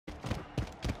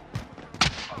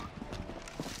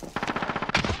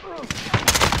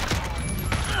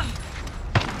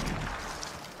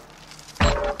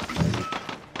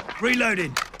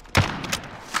Reloading.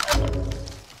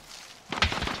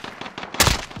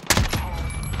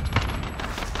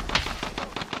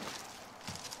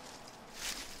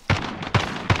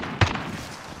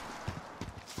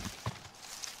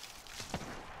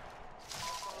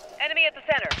 Enemy at the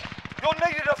center. You're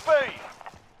needed at B.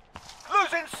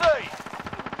 Losing C.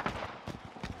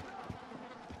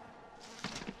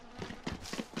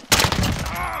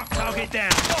 Target down.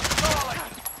 Lost Charlie.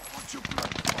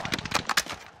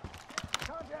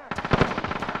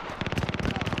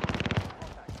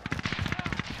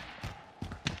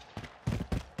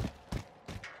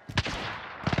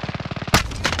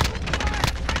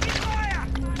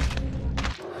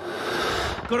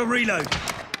 Got to reload.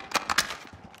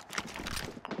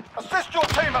 Assist your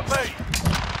team at B.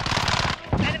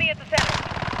 Enemy at the center.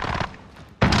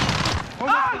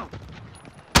 Ah!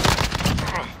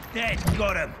 Dead.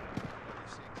 Got him.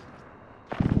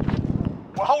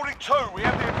 We're holding 2. We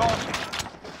have the advantage.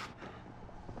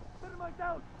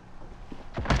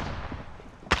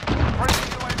 Friendly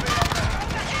UAV overhead.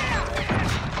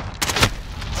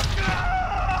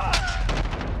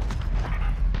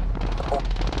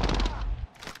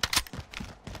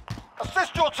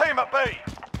 Assist your team at B.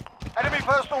 Enemy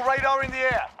personal radar in the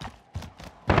air.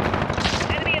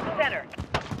 Enemy at the center.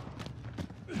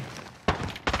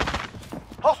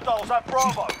 Hostiles at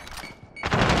Bravo.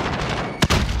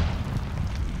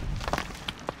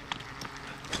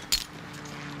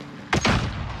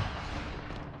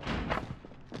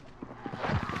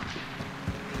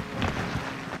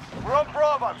 We're on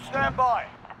Bravo. Stand by.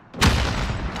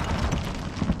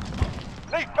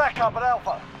 Need backup at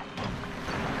Alpha.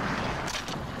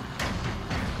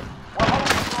 We're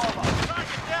holding Bravo.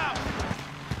 Target down.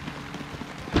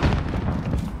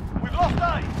 We've lost A.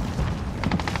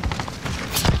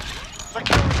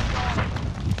 Securing Charlie.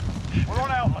 We're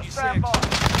on Alpha. Stand by.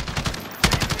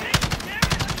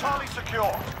 Charlie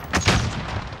secure.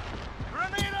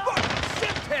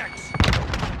 Syntax.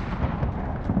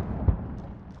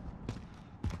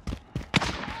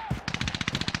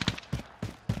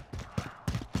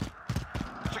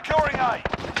 Securing A.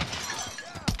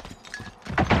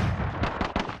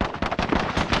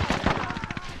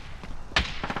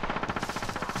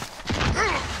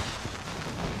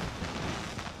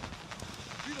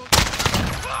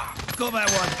 Got that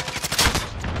one.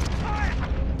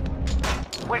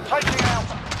 We're taking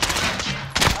Alpha.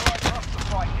 Allied cluster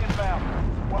strike inbound.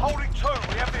 We're holding 2.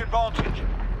 We have the advantage.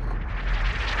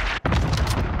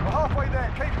 We're halfway there.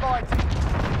 Keep fighting.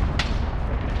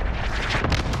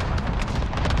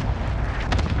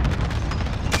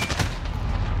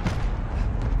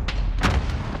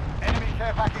 Enemy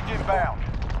care package inbound.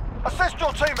 Assist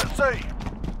your team at C.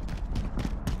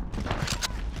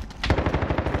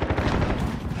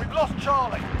 We've lost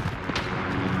Charlie.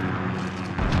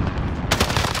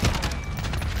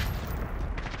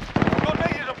 You're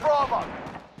needed at Bravo.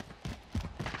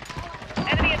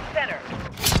 Enemy at the center.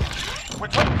 We're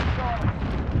taking Charlie.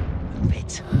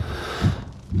 Bit.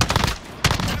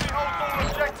 Enemy holds all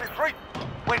objectives.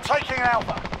 We're taking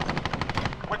Alpha.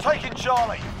 We're taking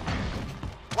Charlie.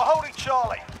 We're holding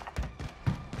Charlie.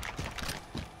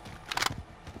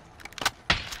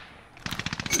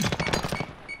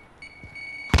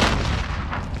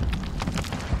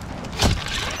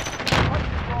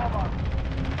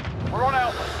 We're on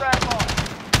Alpha, stand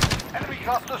by. Enemy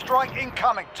cluster strike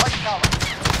incoming, take cover.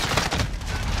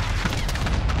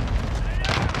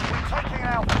 We're taking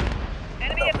Alpha.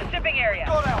 Enemy at the shipping area.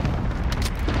 Got Alpha.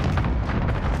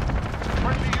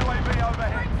 Friendly UAV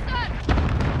overhead.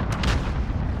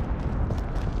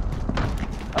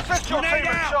 Assist your Grenade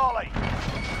team at out. Charlie.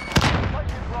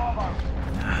 Taking Bravo.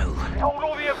 No. Hold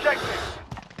all the objectives.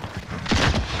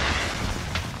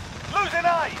 Losing A.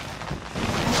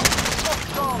 Lost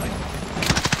Charlie.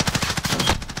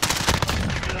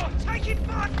 Taking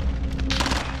fun.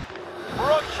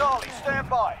 We're on Charlie, stand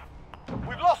by.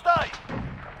 We've lost A.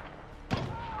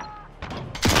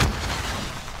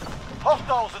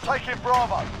 Hostiles are taking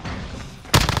Bravo.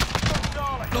 Lost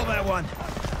Charlie. Got that one.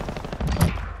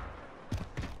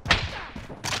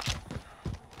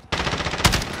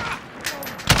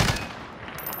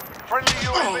 Friendly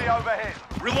UAV overhead.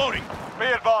 Reloading. Be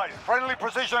advised, friendly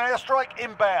precision airstrike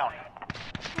inbound.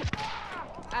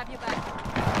 Have you back.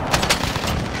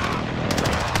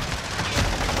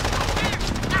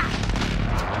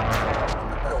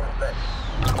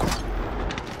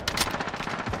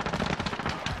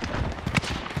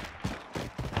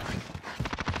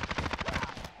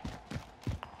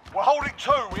 We're holding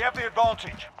 2, we have the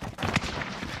advantage.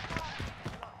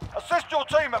 Assist your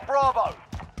team at Bravo.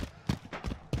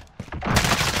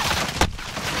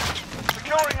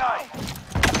 Securing A.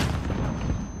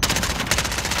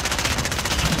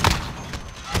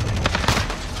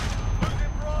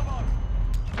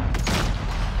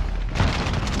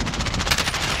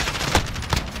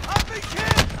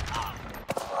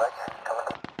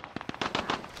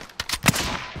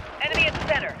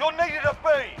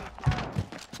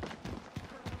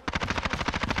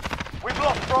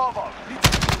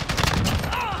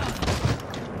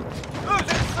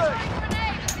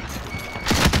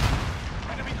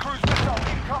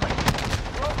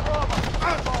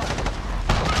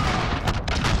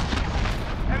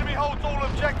 holds all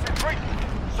objectives.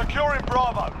 Securing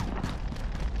Bravo.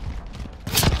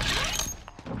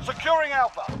 Securing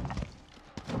Alpha.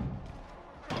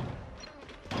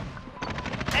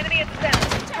 Enemy at the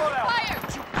center. Got Alpha. Fire!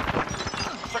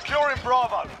 Securing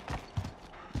Bravo.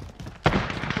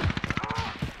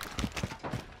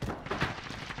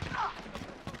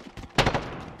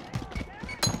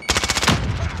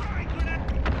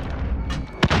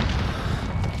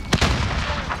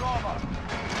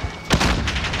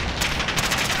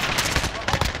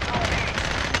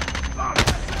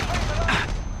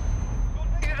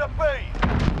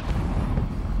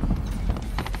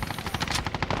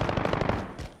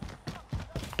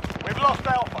 We've lost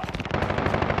Alpha.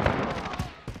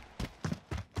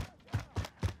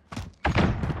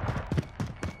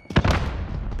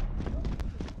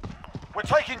 We're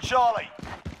taking Charlie.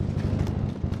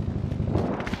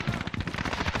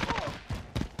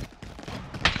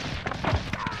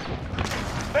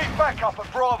 Need backup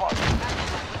at Bravo.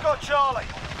 We've got Charlie.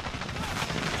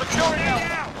 Securing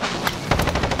Alpha.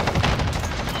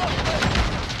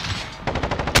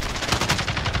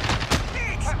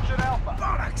 Captured Alpha.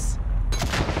 Bollocks!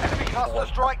 Enemy cluster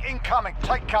strike incoming.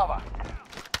 Take cover.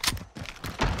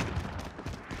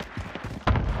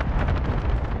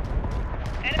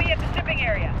 Enemy at the shipping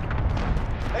area.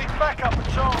 Need backup at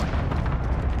Charlie.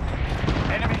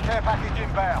 Enemy care package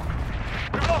inbound.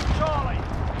 We've lost Charlie.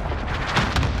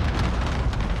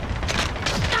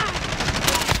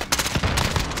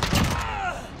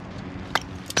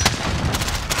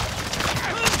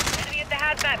 Enemy at the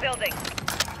hazmat building.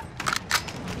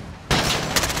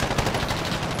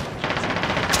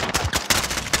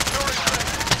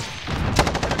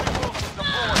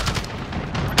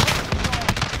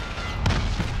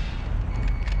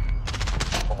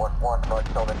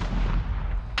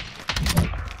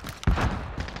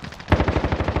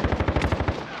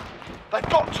 They've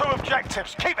got 2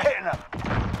 objectives. Keep hitting them.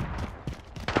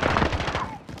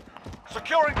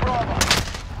 Securing Bravo.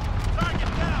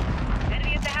 Target down!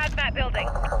 Enemy at the hazmat building.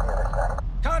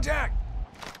 Contact!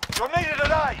 You're needed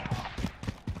today.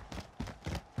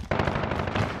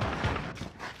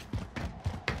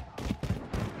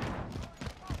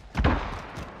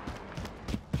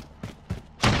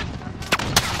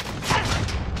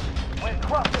 We're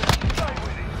crushing it. Stay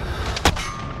with it.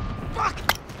 Fuck!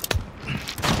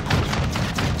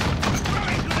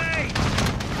 Throwing grenade!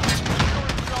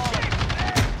 Securing Charlie.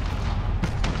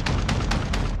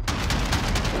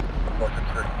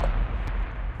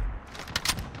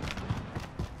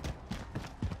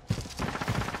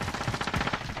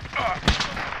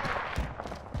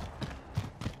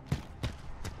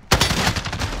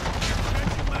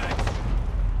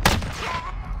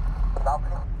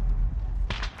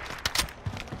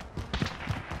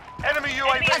 Enemy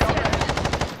UAV.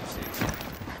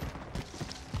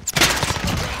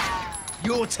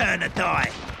 Your turn to die!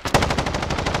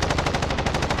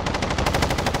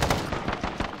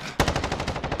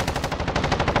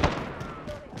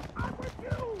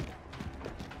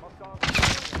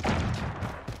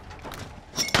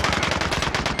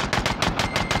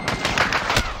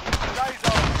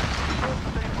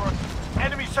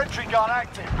 Enemy sentry gun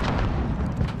active.